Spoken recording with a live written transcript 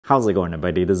How's it going,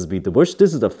 everybody? This is Beat the Bush.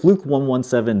 This is the Fluke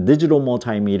 117 digital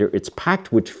multimeter. It's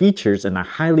packed with features and I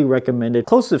highly recommend it.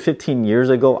 Close to 15 years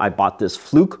ago, I bought this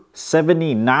Fluke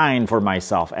 79 for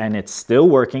myself and it's still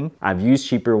working. I've used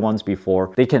cheaper ones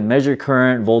before. They can measure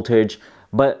current, voltage,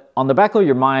 but on the back of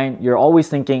your mind, you're always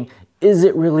thinking, is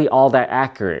it really all that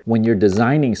accurate? When you're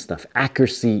designing stuff,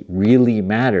 accuracy really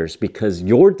matters because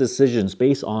your decisions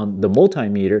based on the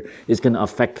multimeter is going to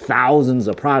affect thousands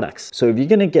of products. So if you're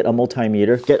going to get a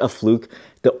multimeter, get a Fluke,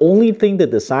 the only thing to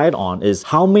decide on is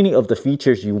how many of the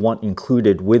features you want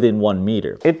included within 1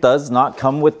 meter. It does not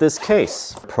come with this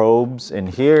case. Probes in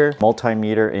here,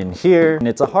 multimeter in here, and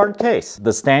it's a hard case. The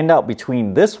standout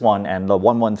between this one and the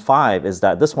 115 is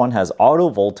that this one has auto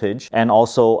voltage and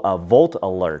also a volt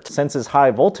alert. Since it's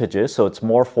high voltages, so it's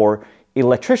more for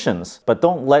electricians, but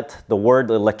don't let the word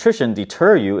electrician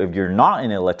deter you if you're not an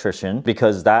electrician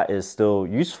because that is still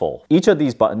useful. Each of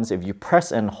these buttons, if you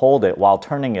press and hold it while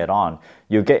turning it on,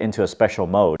 you get into a special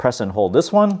mode. Press and hold this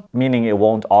one, meaning it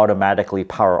won't automatically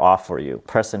power off for you.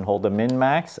 Press and hold the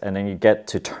min-max, and then you get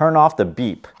to turn off the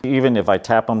beep. Even if I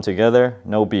tap them together,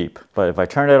 no beep. But if I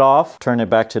turn it off, turn it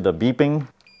back to the beeping,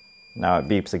 now it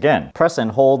beeps again. Press and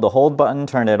hold the hold button,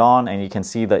 turn it on, and you can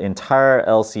see the entire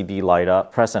LCD light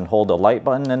up. Press and hold the light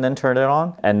button and then turn it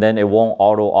on, and then it won't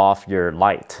auto off your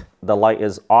light. The light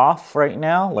is off right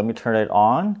now. Let me turn it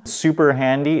on. Super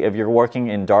handy if you're working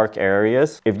in dark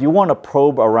areas. If you want to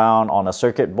probe around on a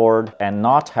circuit board and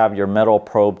not have your metal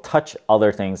probe touch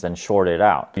other things and short it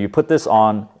out. You put this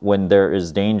on when there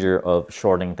is danger of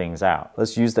shorting things out.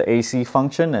 Let's use the AC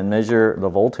function and measure the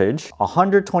voltage.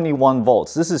 121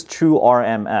 volts. This is true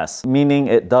RMS, meaning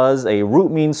it does a root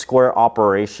mean square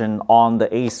operation on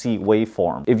the AC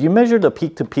waveform. If you measure the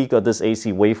peak to peak of this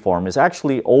AC waveform, it's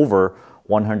actually over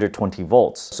 120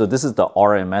 volts. So this is the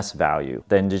RMS value.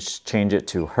 Then just change it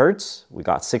to hertz. We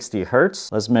got 60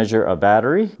 hertz. Let's measure a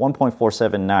battery,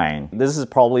 1.479. This is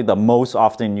probably the most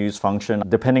often used function.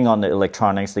 Depending on the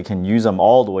electronics, they can use them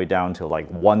all the way down to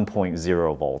like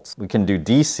 1.0 volts. We can do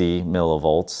DC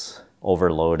millivolts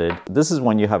overloaded. This is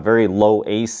when you have very low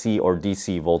AC or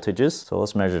DC voltages. So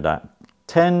let's measure that.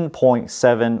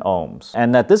 10.7 ohms.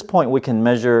 And at this point, we can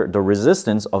measure the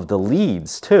resistance of the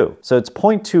leads too. So it's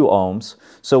 0.2 ohms.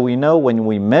 So we know when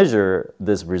we measure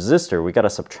this resistor, we got to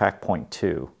subtract 0.2.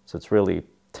 So it's really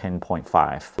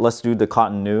 10.5. Let's do the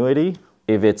continuity.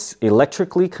 If it's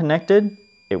electrically connected,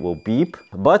 it will beep.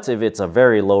 But if it's a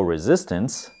very low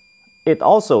resistance, it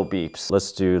also beeps.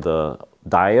 Let's do the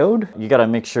diode. You gotta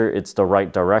make sure it's the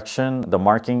right direction. The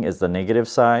marking is the negative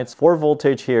side. 4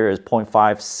 voltage here is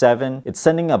 0.57. It's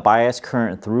sending a bias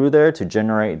current through there to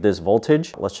generate this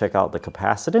voltage. Let's check out the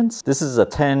capacitance. This is a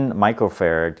 10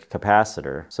 microfarad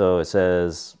capacitor. So it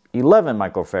says 11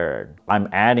 microfarad. I'm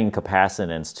adding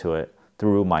capacitance to it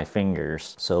through my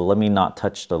fingers. So let me not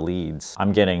touch the leads.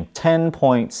 I'm getting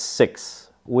 10.6.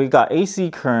 We got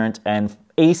AC current and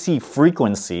AC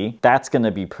frequency. That's going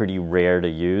to be pretty rare to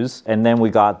use. And then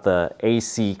we got the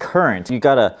AC current. You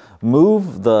got to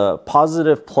move the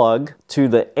positive plug to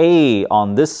the A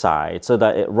on this side so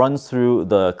that it runs through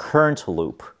the current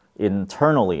loop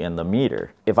internally in the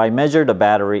meter. If I measure the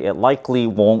battery, it likely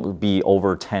won't be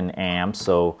over 10 amps.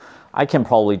 So I can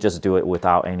probably just do it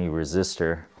without any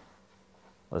resistor.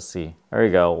 Let's see. There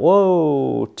you go.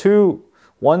 Whoa, 1.7,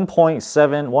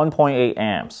 1.8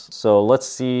 amps. So let's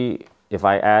see. If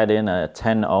I add in a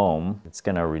 10 ohm, it's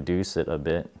gonna reduce it a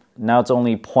bit. Now it's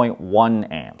only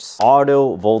 0.1 amps.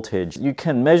 Auto voltage. You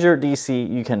can measure DC,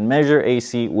 you can measure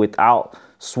AC without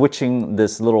switching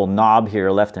this little knob here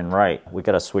left and right. We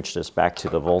gotta switch this back to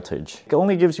the voltage. It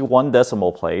only gives you 1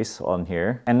 decimal place on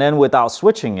here. And then without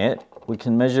switching it, we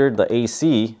can measure the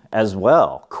AC as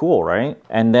well. Cool, right?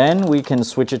 And then we can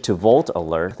switch it to volt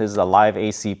alert. This is a live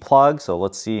AC plug, so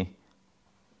let's see.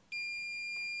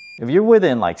 If you're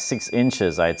within like 6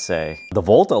 inches, I'd say. The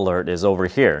volt alert is over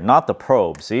here, not the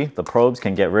probe. See, the probes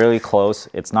can get really close.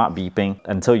 It's not beeping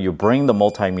until you bring the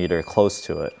multimeter close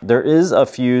to it. There is a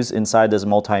fuse inside this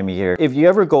multimeter. If you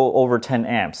ever go over 10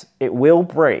 amps, it will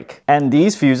break. And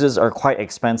these fuses are quite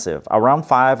expensive, around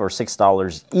 $5 or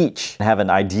 $6 each. Have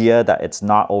an idea that it's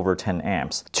not over 10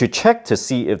 amps. To check to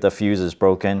see if the fuse is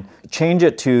broken, change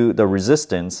it to the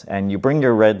resistance and you bring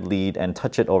your red lead and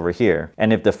touch it over here.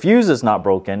 And if the fuse is not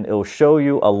broken, it'll show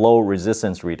you a low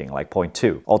resistance reading, like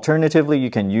 0.2. Alternatively, you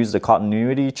can use the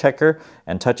continuity checker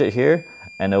and touch it here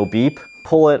and it'll beep.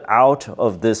 Pull it out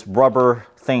of this rubber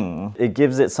thing. It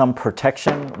gives it some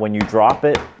protection when you drop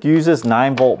it. It uses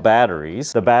 9-volt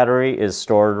batteries. The battery is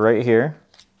stored right here.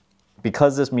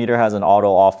 Because this meter has an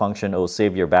auto off function, it will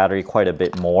save your battery quite a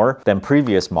bit more than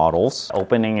previous models.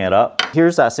 Opening it up,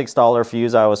 here's that $6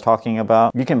 fuse I was talking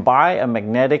about. You can buy a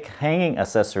magnetic hanging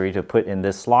accessory to put in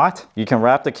this slot. You can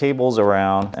wrap the cables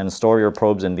around and store your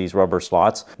probes in these rubber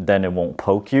slots, then it won't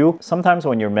poke you. Sometimes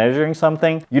when you're measuring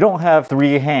something, you don't have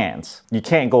 3 hands. You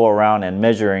can't go around and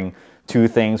measuring 2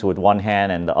 things with one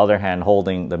hand and the other hand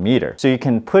holding the meter. So you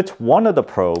can put one of the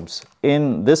probes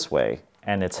in this way,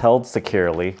 and it's held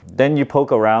securely. Then you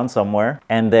poke around somewhere,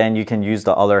 and then you can use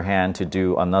the other hand to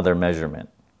do another measurement.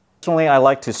 Personally, I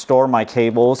like to store my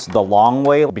cables the long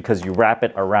way because you wrap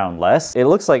it around less. It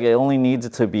looks like it only needs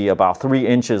to be about 3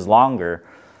 inches longer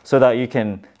so that you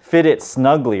can fit it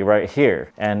snugly right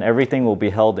here and everything will be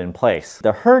held in place.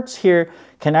 The hertz here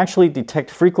can actually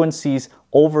detect frequencies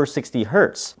over 60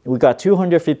 hertz. We got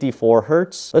 254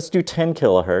 hertz. Let's do 10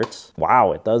 kilohertz.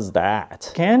 Wow, it does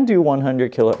that. Can do 1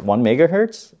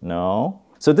 megahertz? No.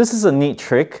 So this is a neat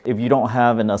trick if you don't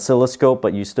have an oscilloscope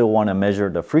but you still want to measure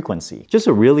the frequency. Just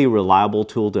a really reliable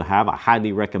tool to have. I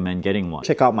highly recommend getting one.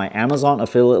 Check out my Amazon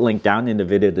affiliate link down in the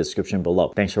video description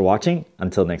below. Thanks for watching.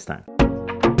 Until next time.